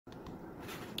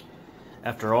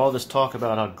After all this talk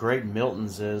about how great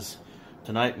Milton's is,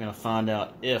 tonight I'm going to find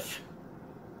out if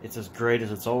it's as great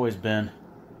as it's always been.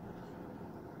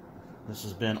 This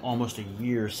has been almost a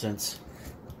year since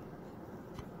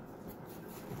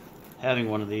having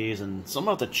one of these, and some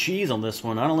about the cheese on this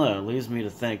one, I don't know, it leaves me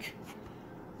to think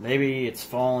maybe it's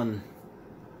fallen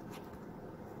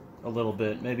a little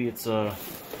bit. Maybe it's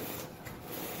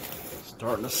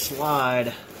starting to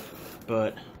slide,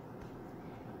 but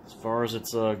as far as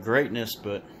its greatness,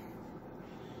 but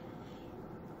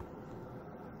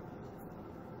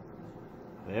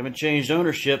they haven't changed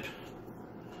ownership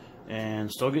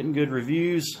and still getting good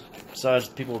reviews. Besides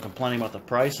people complaining about the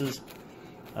prices,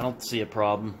 I don't see a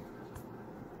problem.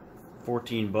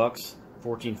 14 bucks,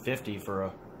 $14.50 for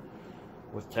a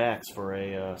with tax for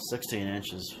a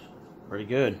 16-inch is pretty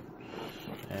good.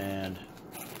 And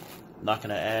not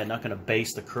gonna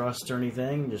baste the crust or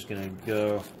anything. Just gonna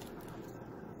go.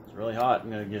 It's really hot.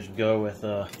 I'm gonna just go with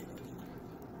kind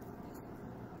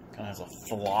of has a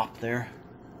flop there.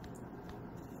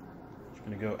 Just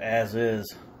gonna go as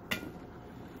is.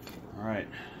 All right.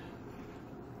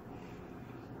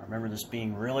 I remember this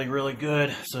being really, really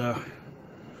good. So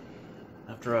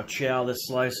after I chow this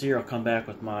slice here, I'll come back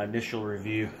with my initial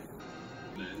review.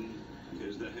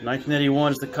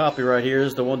 1981 is the copyright here.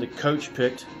 This is the one that Coach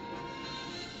picked.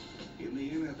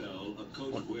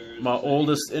 My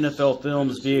oldest NFL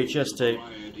Films VHS tape.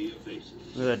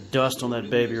 Look at that dust on that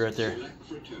baby right there. You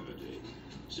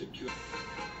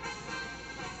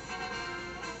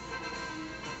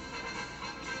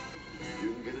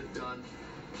can get it done.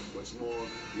 What's more,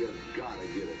 you gotta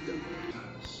get it done.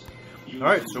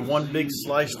 Alright, so one big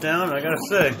slice down, and I gotta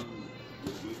say,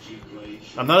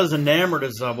 I'm not as enamored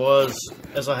as I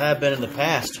have been in the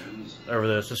past over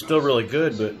this. It's still really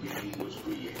good, but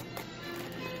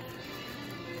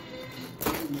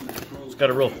it's got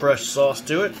a real fresh sauce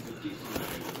to it.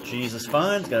 Cheese is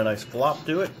fine. It's got a nice flop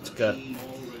to it. It's got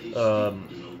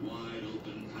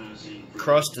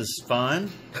crust is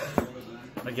fine,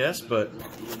 I guess, but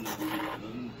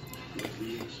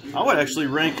I would actually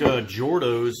rank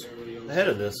Giordo's ahead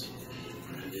of this.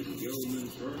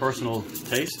 Personal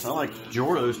taste. I like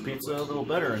Giordo's pizza a little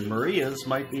better, and Maria's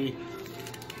might be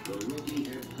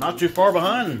not too far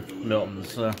behind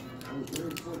Milton's. So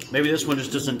maybe this one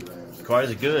just isn't quite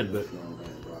as good, but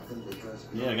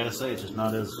yeah, I gotta say it's just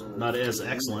not as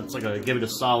excellent. It's like I give it a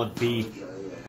solid B.